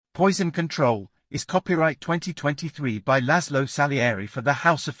Poison Control, is copyright 2023 by Laszlo Salieri for the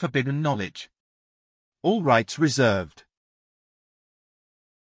House of Forbidden Knowledge. All rights reserved.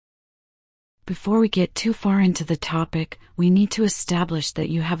 Before we get too far into the topic, we need to establish that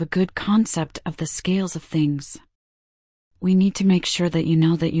you have a good concept of the scales of things. We need to make sure that you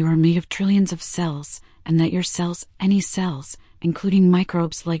know that you are made of trillions of cells, and that your cells, any cells, including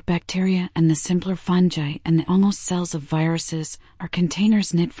microbes like bacteria and the simpler fungi and the almost cells of viruses, are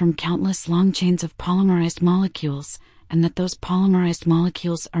containers knit from countless long chains of polymerized molecules, and that those polymerized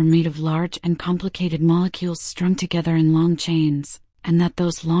molecules are made of large and complicated molecules strung together in long chains, and that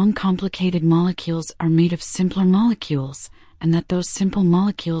those long complicated molecules are made of simpler molecules, and that those simple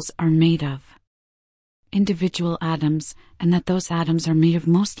molecules are made of individual atoms, and that those atoms are made of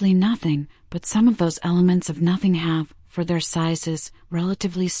mostly nothing, but some of those elements of nothing have, for their sizes,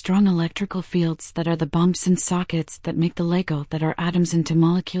 relatively strong electrical fields that are the bumps and sockets that make the Lego that are atoms into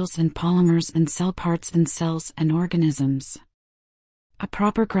molecules and polymers and cell parts and cells and organisms. A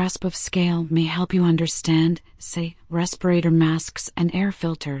proper grasp of scale may help you understand, say, respirator masks and air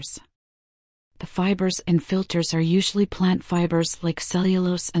filters. The fibers and filters are usually plant fibers like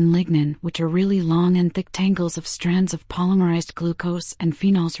cellulose and lignin, which are really long and thick tangles of strands of polymerized glucose and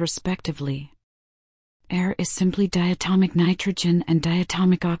phenols respectively. Air is simply diatomic nitrogen and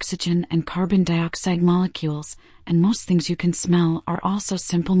diatomic oxygen and carbon dioxide molecules, and most things you can smell are also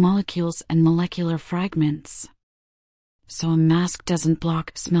simple molecules and molecular fragments. So a mask doesn't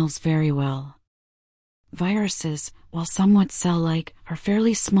block smells very well. Viruses, while somewhat cell-like, are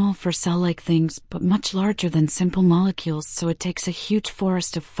fairly small for cell-like things but much larger than simple molecules, so it takes a huge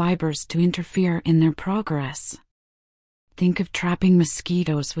forest of fibers to interfere in their progress. Think of trapping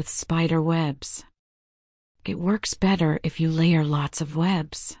mosquitoes with spider webs. It works better if you layer lots of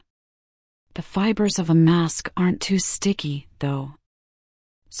webs. The fibers of a mask aren't too sticky, though.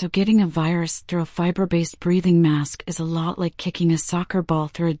 So getting a virus through a fiber-based breathing mask is a lot like kicking a soccer ball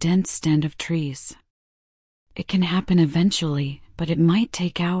through a dense stand of trees. It can happen eventually, but it might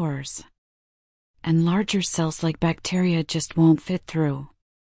take hours. And larger cells like bacteria just won't fit through.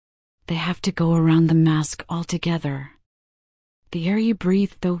 They have to go around the mask altogether. The air you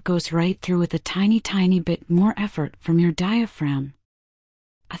breathe, though, goes right through with a tiny bit more effort from your diaphragm.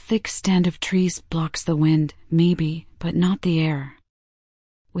 A thick stand of trees blocks the wind, maybe, but not the air.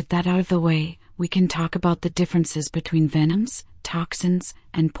 With that out of the way, we can talk about the differences between venoms, toxins,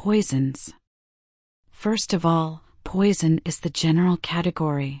 and poisons. First of all, poison is the general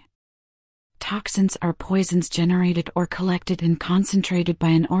category. Toxins are poisons generated or collected and concentrated by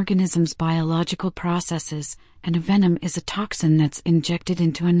an organism's biological processes, and a venom is a toxin that's injected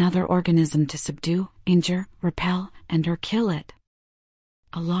into another organism to subdue, injure, repel, and/or kill it.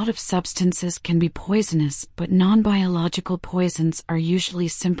 A lot of substances can be poisonous, but non-biological poisons are usually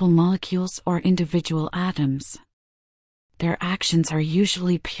simple molecules or individual atoms. Their actions are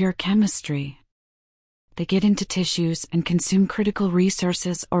usually pure chemistry. They get into tissues and consume critical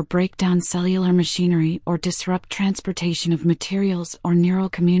resources or break down cellular machinery or disrupt transportation of materials or neural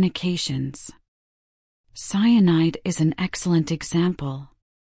communications. Cyanide is an excellent example.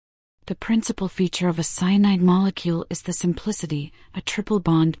 The principal feature of a cyanide molecule is the simplicity, a triple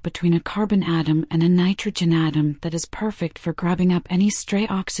bond between a carbon atom and a nitrogen atom that is perfect for grabbing up any stray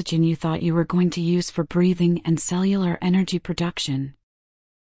oxygen you thought you were going to use for breathing and cellular energy production.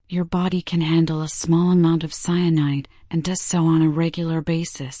 Your body can handle a small amount of cyanide and does so on a regular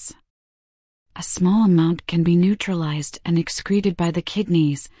basis. A small amount can be neutralized and excreted by the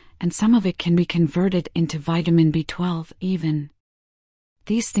kidneys, and some of it can be converted into vitamin B12 even.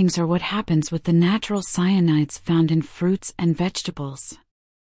 These things are what happens with the natural cyanides found in fruits and vegetables.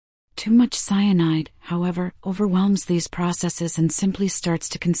 Too much cyanide, however, overwhelms these processes and simply starts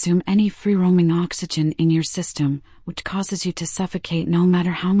to consume any free-roaming oxygen in your system, which causes you to suffocate no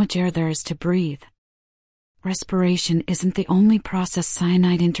matter how much air there is to breathe. Respiration isn't the only process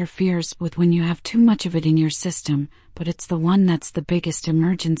cyanide interferes with when you have too much of it in your system, but it's the one that's the biggest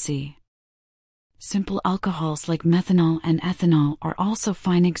emergency. Simple alcohols like methanol and ethanol are also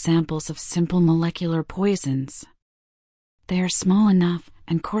fine examples of simple molecular poisons. They are small enough,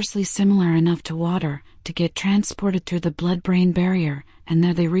 and coarsely similar enough to water, to get transported through the blood-brain barrier, and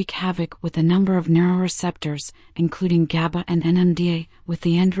there they wreak havoc with a number of neuroreceptors, including GABA and NMDA, with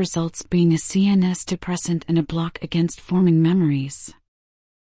the end results being a CNS depressant and a block against forming memories.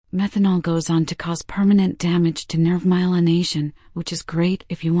 Methanol goes on to cause permanent damage to nerve myelination, which is great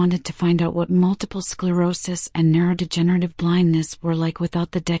if you wanted to find out what multiple sclerosis and neurodegenerative blindness were like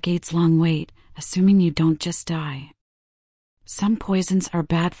without the decades-long wait, assuming you don't just die. Some poisons are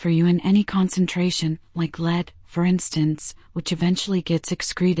bad for you in any concentration, like lead, for instance, which eventually gets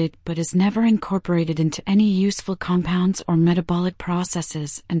excreted but is never incorporated into any useful compounds or metabolic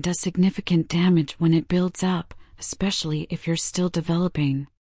processes and does significant damage when it builds up, especially if you're still developing.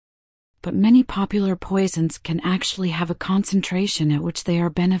 But many popular poisons can actually have a concentration at which they are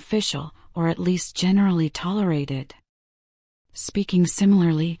beneficial, or at least generally tolerated. Speaking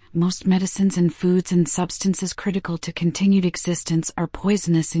similarly, most medicines and foods and substances critical to continued existence are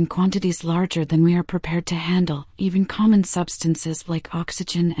poisonous in quantities larger than we are prepared to handle, even common substances like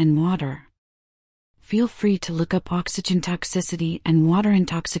oxygen and water. Feel free to look up oxygen toxicity and water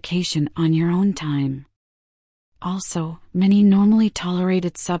intoxication on your own time. Also, many normally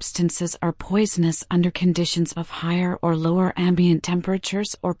tolerated substances are poisonous under conditions of higher or lower ambient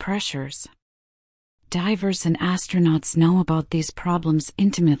temperatures or pressures. Divers and astronauts know about these problems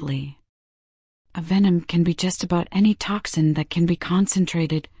intimately. A venom can be just about any toxin that can be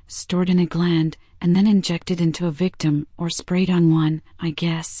concentrated, stored in a gland, and then injected into a victim or sprayed on one, I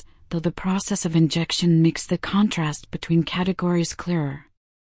guess, though the process of injection makes the contrast between categories clearer.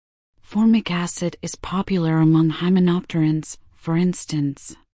 Formic acid is popular among hymenopterans, for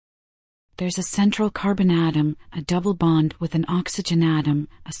instance. There's a central carbon atom, a double bond with an oxygen atom,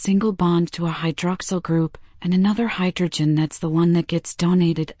 a single bond to a hydroxyl group, and another hydrogen that's the one that gets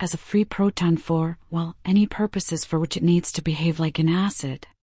donated as a free proton for, well, any purposes for which it needs to behave like an acid.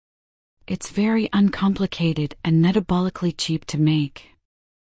 It's very uncomplicated and metabolically cheap to make.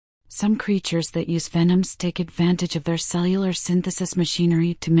 Some creatures that use venoms take advantage of their cellular synthesis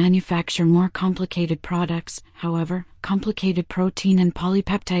machinery to manufacture more complicated products. However, complicated protein and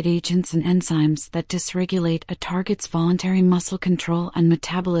polypeptide agents and enzymes that dysregulate a target's voluntary muscle control and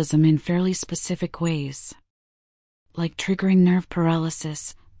metabolism in fairly specific ways, like triggering nerve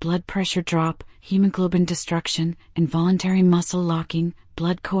paralysis, blood pressure drop, hemoglobin destruction, involuntary muscle locking,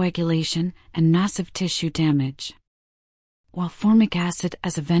 blood coagulation, and massive tissue damage. While formic acid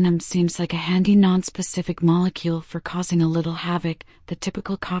as a venom seems like a handy non-specific molecule for causing a little havoc, the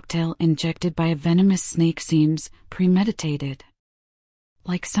typical cocktail injected by a venomous snake seems premeditated.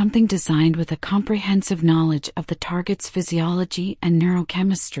 Like something designed with a comprehensive knowledge of the target's physiology and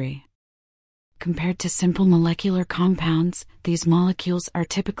neurochemistry. Compared to simple molecular compounds, these molecules are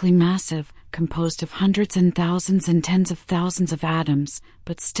typically massive, composed of hundreds and thousands and tens of thousands of atoms,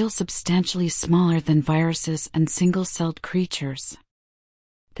 but still substantially smaller than viruses and single-celled creatures.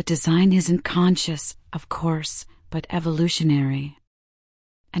 The design isn't conscious, of course, but evolutionary.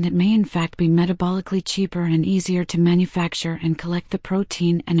 And it may in fact be metabolically cheaper and easier to manufacture and collect the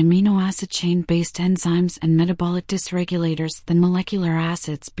protein and amino acid chain-based enzymes and metabolic dysregulators than molecular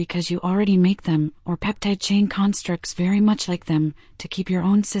acids because you already make them, or peptide chain constructs very much like them, to keep your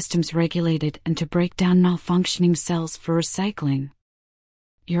own systems regulated and to break down malfunctioning cells for recycling.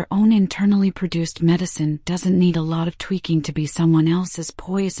 Your own internally produced medicine doesn't need a lot of tweaking to be someone else's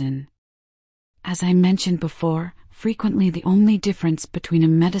poison. As I mentioned before, frequently the only difference between a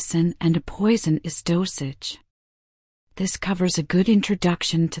medicine and a poison is dosage. This covers a good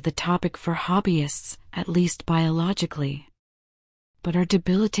introduction to the topic for hobbyists, at least biologically. But are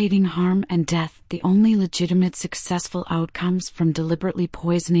debilitating harm and death the only legitimate successful outcomes from deliberately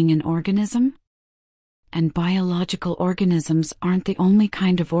poisoning an organism? And biological organisms aren't the only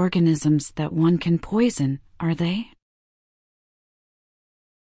kind of organisms that one can poison, are they?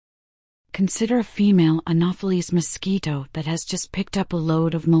 Consider a female Anopheles mosquito that has just picked up a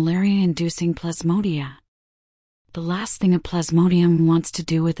load of malaria-inducing plasmodia. The last thing a plasmodium wants to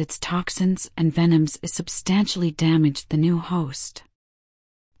do with its toxins and venoms is substantially damage the new host.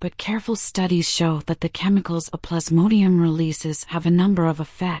 But careful studies show that the chemicals a plasmodium releases have a number of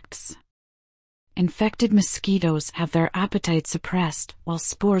effects. Infected mosquitoes have their appetite suppressed while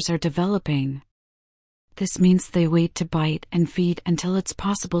spores are developing. This means they wait to bite and feed until it's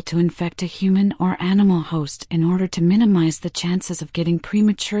possible to infect a human or animal host in order to minimize the chances of getting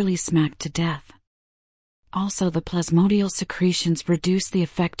prematurely smacked to death. Also, the plasmodial secretions reduce the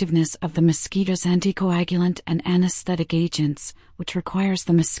effectiveness of the mosquito's anticoagulant and anesthetic agents, which requires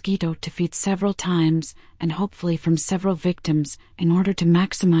the mosquito to feed several times, and hopefully from several victims, in order to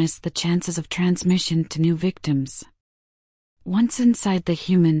maximize the chances of transmission to new victims. Once inside the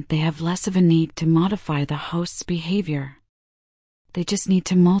human, they have less of a need to modify the host's behavior. They just need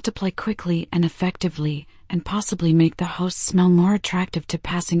to multiply quickly and effectively, and possibly make the host smell more attractive to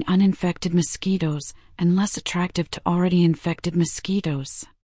passing uninfected mosquitoes, and less attractive to already infected mosquitoes.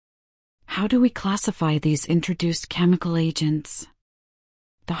 How do we classify these introduced chemical agents?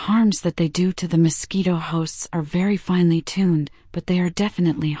 The harms that they do to the mosquito hosts are very finely tuned, but they are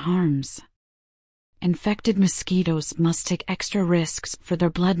definitely harms. Infected mosquitoes must take extra risks for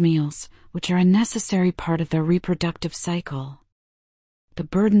their blood meals, which are a necessary part of their reproductive cycle. The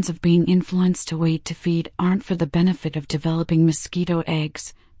burdens of being influenced to wait to feed aren't for the benefit of developing mosquito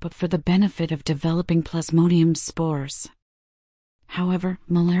eggs, but for the benefit of developing Plasmodium spores. However,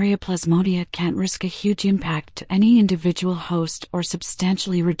 malaria plasmodia can't risk a huge impact to any individual host or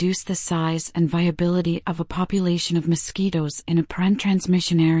substantially reduce the size and viability of a population of mosquitoes in a prime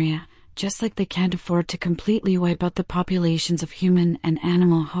transmission area, just like they can't afford to completely wipe out the populations of human and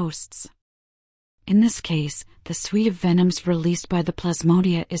animal hosts. In this case, the suite of venoms released by the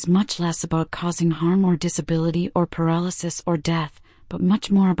plasmodia is much less about causing harm or disability or paralysis or death, but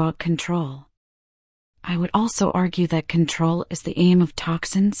much more about control. I would also argue that control is the aim of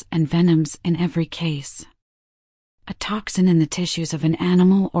toxins and venoms in every case. A toxin in the tissues of an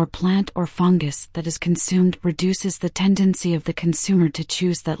animal or plant or fungus that is consumed reduces the tendency of the consumer to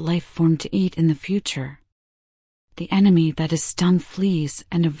choose that life form to eat in the future. The enemy that is stung flees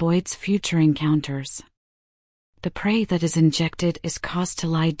and avoids future encounters. The prey that is injected is caused to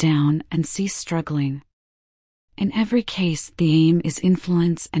lie down and cease struggling. In every case, the aim is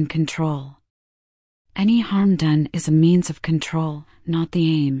influence and control. Any harm done is a means of control, not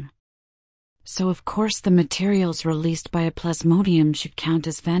the aim. So of course the materials released by a plasmodium should count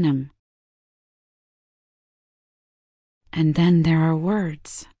as venom. And then there are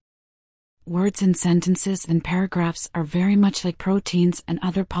words. Words in sentences and paragraphs are very much like proteins and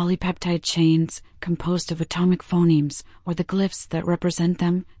other polypeptide chains, composed of atomic phonemes, or the glyphs that represent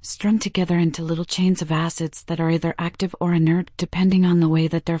them, strung together into little chains of acids that are either active or inert depending on the way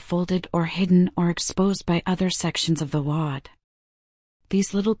that they're folded or hidden or exposed by other sections of the wad.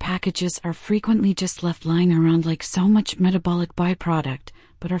 These little packages are frequently just left lying around like so much metabolic byproduct,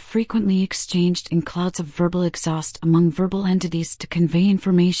 but are frequently exchanged in clouds of verbal exhaust among verbal entities to convey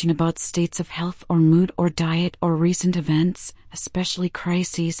information about states of health or mood or diet or recent events, especially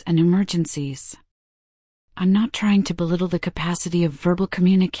crises and emergencies. I'm not trying to belittle the capacity of verbal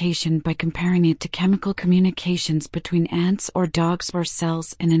communication by comparing it to chemical communications between ants or dogs or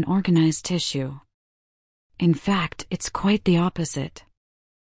cells in an organized tissue. In fact, it's quite the opposite.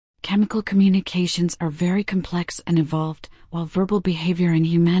 Chemical communications are very complex and evolved, while verbal behavior in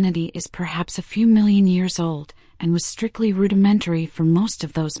humanity is perhaps a few million years old, and was strictly rudimentary for most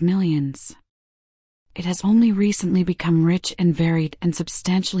of those millions. It has only recently become rich and varied and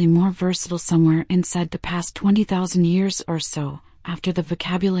substantially more versatile somewhere inside the past 20,000 years or so, after the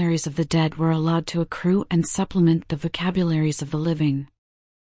vocabularies of the dead were allowed to accrue and supplement the vocabularies of the living.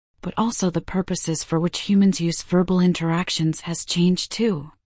 But also the purposes for which humans use verbal interactions has changed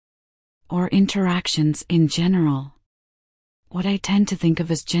too. Or interactions in general. What I tend to think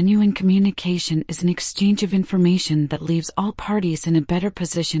of as genuine communication is an exchange of information that leaves all parties in a better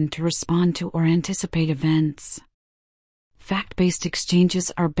position to respond to or anticipate events. Fact-based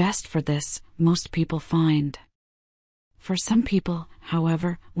exchanges are best for this, most people find. For some people,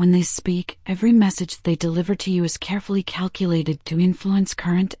 however, when they speak, every message they deliver to you is carefully calculated to influence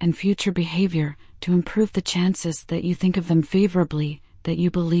current and future behavior, to improve the chances that you think of them favorably, that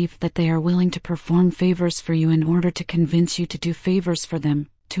you believe that they are willing to perform favors for you in order to convince you to do favors for them,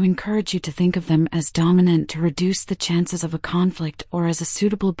 to encourage you to think of them as dominant to reduce the chances of a conflict or as a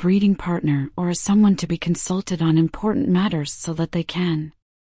suitable breeding partner or as someone to be consulted on important matters so that they can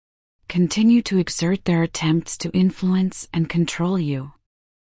continue to exert their attempts to influence and control you.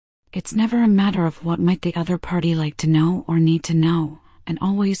 It's never a matter of what might the other party like to know or need to know, and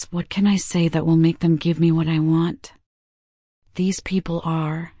always what can I say that will make them give me what I want. These people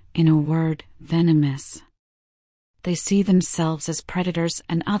are, in a word, venomous. They see themselves as predators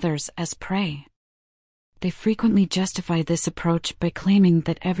and others as prey. They frequently justify this approach by claiming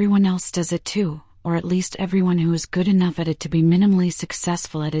that everyone else does it too, or at least everyone who is good enough at it to be minimally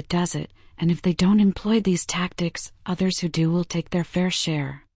successful at it does it, and if they don't employ these tactics, others who do will take their fair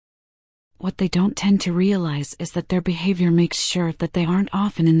share. What they don't tend to realize is that their behavior makes sure that they aren't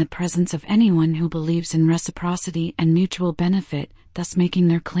often in the presence of anyone who believes in reciprocity and mutual benefit, thus making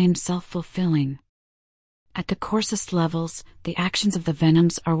their claim self-fulfilling. At the coarsest levels, the actions of the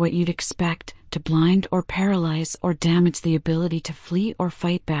venoms are what you'd expect, to blind or paralyze or damage the ability to flee or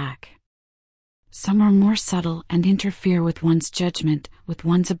fight back. Some are more subtle and interfere with one's judgment, with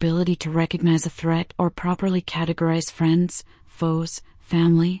one's ability to recognize a threat or properly categorize friends, foes,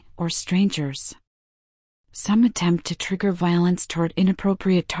 family, or strangers. Some attempt to trigger violence toward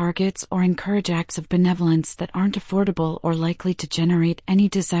inappropriate targets or encourage acts of benevolence that aren't affordable or likely to generate any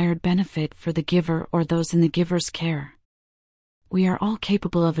desired benefit for the giver or those in the giver's care. We are all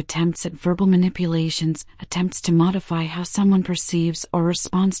capable of attempts at verbal manipulations, attempts to modify how someone perceives or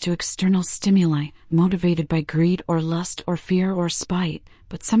responds to external stimuli, motivated by greed or lust or fear or spite,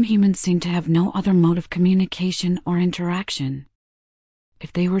 but some humans seem to have no other mode of communication or interaction.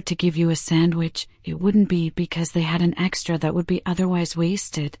 If they were to give you a sandwich, it wouldn't be because they had an extra that would be otherwise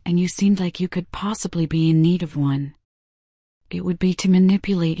wasted and you seemed like you could possibly be in need of one. It would be to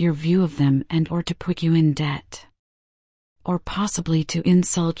manipulate your view of them and or to put you in debt. Or possibly to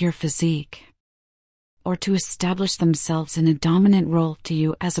insult your physique. Or to establish themselves in a dominant role to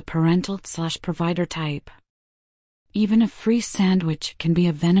you as a parental/provider type. Even a free sandwich can be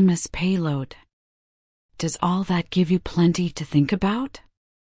a venomous payload. Does all that give you plenty to think about?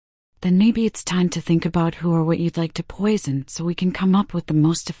 Then maybe it's time to think about who or what you'd like to poison so we can come up with the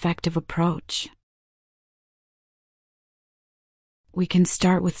most effective approach. We can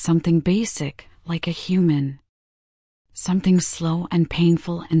start with something basic, like a human. Something slow and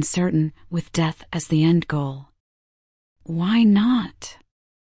painful and certain, with death as the end goal. Why not?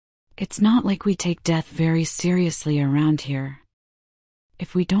 It's not like we take death very seriously around here.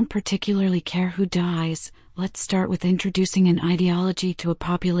 If we don't particularly care who dies, let's start with introducing an ideology to a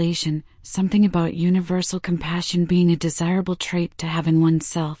population, something about universal compassion being a desirable trait to have in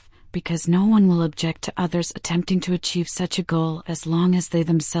oneself, because no one will object to others attempting to achieve such a goal as long as they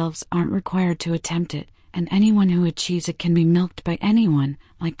themselves aren't required to attempt it, and anyone who achieves it can be milked by anyone,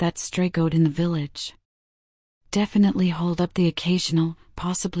 like that stray goat in the village. Definitely hold up the occasional,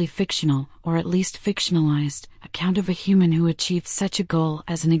 possibly fictional, or at least fictionalized, account of a human who achieved such a goal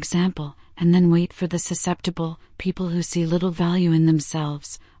as an example, and then wait for the susceptible, people who see little value in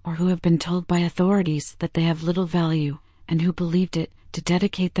themselves, or who have been told by authorities that they have little value, and who believed it, to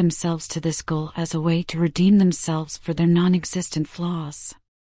dedicate themselves to this goal as a way to redeem themselves for their non-existent flaws.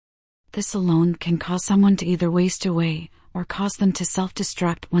 This alone can cause someone to either waste away, or cause them to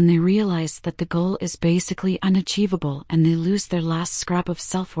self-destruct when they realize that the goal is basically unachievable and they lose their last scrap of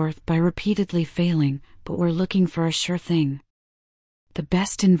self-worth by repeatedly failing, but we're looking for a sure thing. The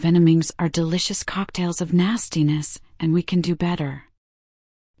best envenomings are delicious cocktails of nastiness, and we can do better.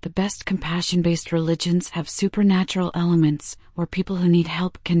 The best compassion-based religions have supernatural elements, where people who need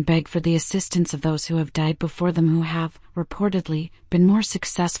help can beg for the assistance of those who have died before them who have, reportedly, been more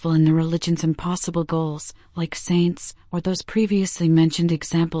successful in the religion's impossible goals, like saints, or those previously mentioned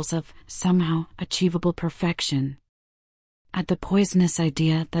examples of, somehow, achievable perfection. Add the poisonous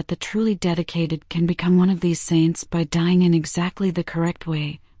idea that the truly dedicated can become one of these saints by dying in exactly the correct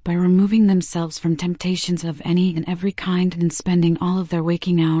way, by removing themselves from temptations of any and every kind and spending all of their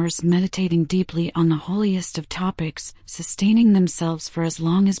waking hours meditating deeply on the holiest of topics, sustaining themselves for as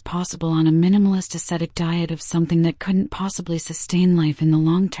long as possible on a minimalist ascetic diet of something that couldn't possibly sustain life in the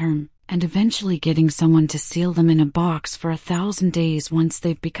long term, and eventually getting someone to seal them in a box for 1,000 days once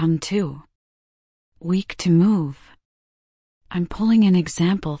they've become too weak to move. I'm pulling an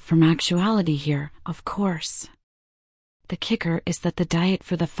example from actuality here, of course. The kicker is that the diet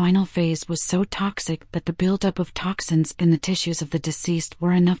for the final phase was so toxic that the buildup of toxins in the tissues of the deceased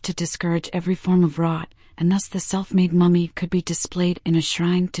were enough to discourage every form of rot, and thus the self-made mummy could be displayed in a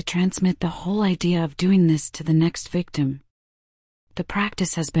shrine to transmit the whole idea of doing this to the next victim. The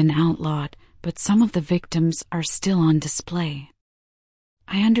practice has been outlawed, but some of the victims are still on display.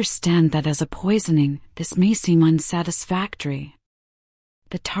 I understand that as a poisoning, this may seem unsatisfactory.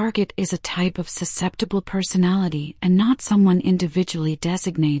 The target is a type of susceptible personality and not someone individually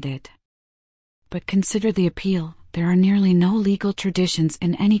designated. But consider the appeal. There are nearly no legal traditions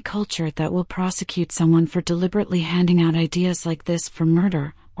in any culture that will prosecute someone for deliberately handing out ideas like this for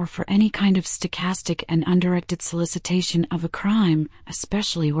murder, or for any kind of stochastic and undirected solicitation of a crime,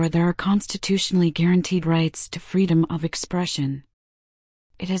 especially where there are constitutionally guaranteed rights to freedom of expression.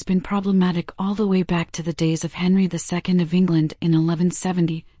 It has been problematic all the way back to the days of Henry II of England in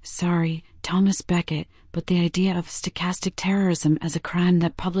 1170, Thomas Becket, but the idea of stochastic terrorism as a crime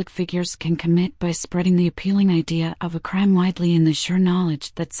that public figures can commit by spreading the appealing idea of a crime widely in the sure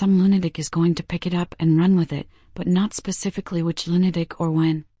knowledge that some lunatic is going to pick it up and run with it, but not specifically which lunatic or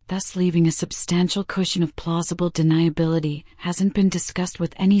when, thus leaving a substantial cushion of plausible deniability, hasn't been discussed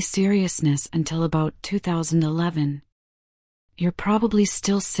with any seriousness until about 2011. You're probably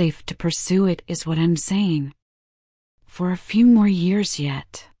still safe to pursue it, is what I'm saying. For a few more years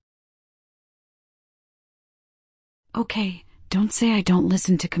yet. Okay, don't say I don't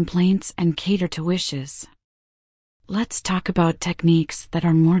listen to complaints and cater to wishes. Let's talk about techniques that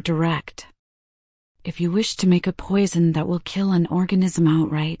are more direct. If you wish to make a poison that will kill an organism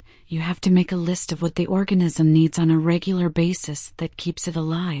outright, you have to make a list of what the organism needs on a regular basis that keeps it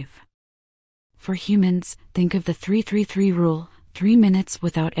alive. For humans, think of the 3-3-3 rule, 3 minutes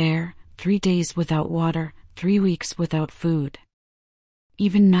without air, 3 days without water, 3 weeks without food.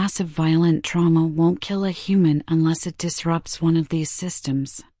 Even massive violent trauma won't kill a human unless it disrupts one of these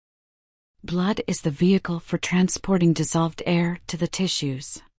systems. Blood is the vehicle for transporting dissolved air to the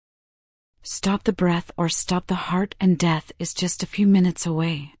tissues. Stop the breath or stop the heart and death is just a few minutes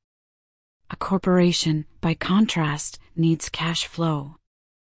away. A corporation, by contrast, needs cash flow.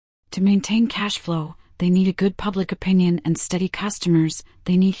 To maintain cash flow, they need a good public opinion and steady customers,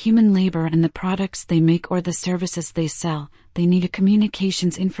 they need human labor and the products they make or the services they sell, they need a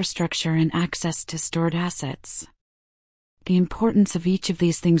communications infrastructure and access to stored assets. The importance of each of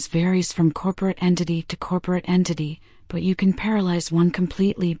these things varies from corporate entity to corporate entity, but you can paralyze one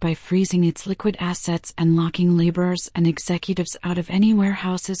completely by freezing its liquid assets and locking laborers and executives out of any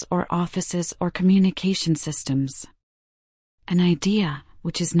warehouses or offices or communication systems. An idea,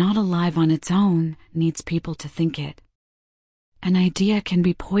 which is not alive on its own, needs people to think it. An idea can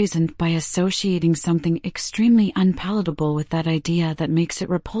be poisoned by associating something extremely unpalatable with that idea that makes it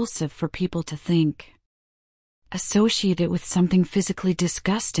repulsive for people to think. Associate it with something physically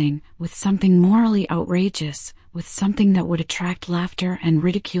disgusting, with something morally outrageous, with something that would attract laughter and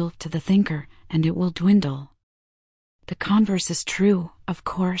ridicule to the thinker, and it will dwindle. The converse is true, of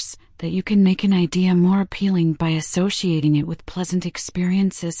course, that you can make an idea more appealing by associating it with pleasant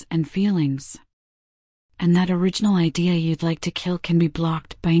experiences and feelings. And that original idea you'd like to kill can be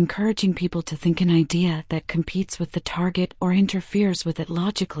blocked by encouraging people to think an idea that competes with the target or interferes with it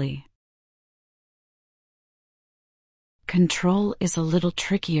logically. Control is a little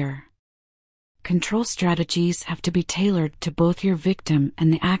trickier. Control strategies have to be tailored to both your victim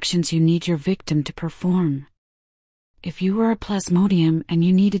and the actions you need your victim to perform. If you were a plasmodium and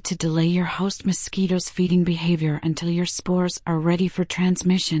you needed to delay your host mosquito's feeding behavior until your spores are ready for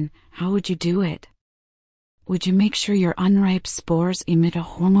transmission, how would you do it? Would you make sure your unripe spores emit a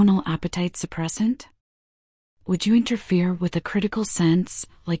hormonal appetite suppressant? Would you interfere with a critical sense,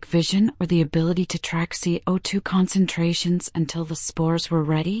 like vision or the ability to track CO2 concentrations until the spores were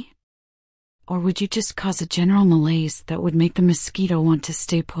ready? Or would you just cause a general malaise that would make the mosquito want to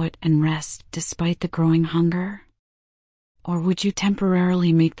stay put and rest despite the growing hunger? Or would you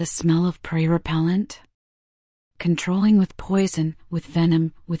temporarily make the smell of prey repellent? Controlling with poison, with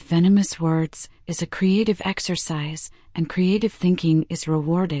venom, with venomous words, is a creative exercise, and creative thinking is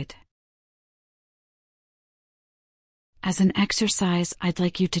rewarded. As an exercise, I'd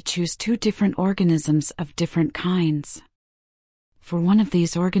like you to choose 2 different organisms of different kinds. For one of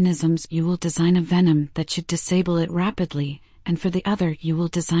these organisms, you will design a venom that should disable it rapidly, and for the other you will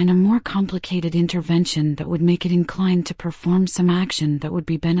design a more complicated intervention that would make it inclined to perform some action that would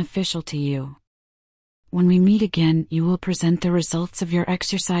be beneficial to you. When we meet again, you will present the results of your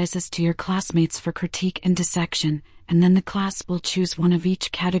exercises to your classmates for critique and dissection, and then the class will choose one of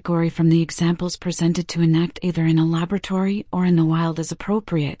each category from the examples presented to enact either in a laboratory or in the wild as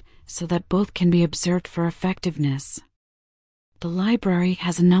appropriate, so that both can be observed for effectiveness. The library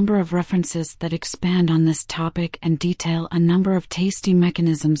has a number of references that expand on this topic and detail a number of tasty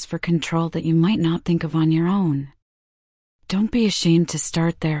mechanisms for control that you might not think of on your own. Don't be ashamed to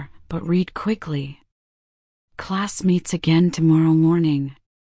start there, but read quickly. Class meets again tomorrow morning.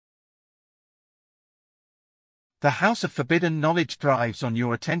 The House of Forbidden Knowledge thrives on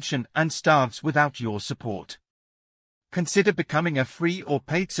your attention and starves without your support. Consider becoming a free or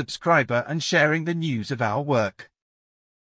paid subscriber and sharing the news of our work.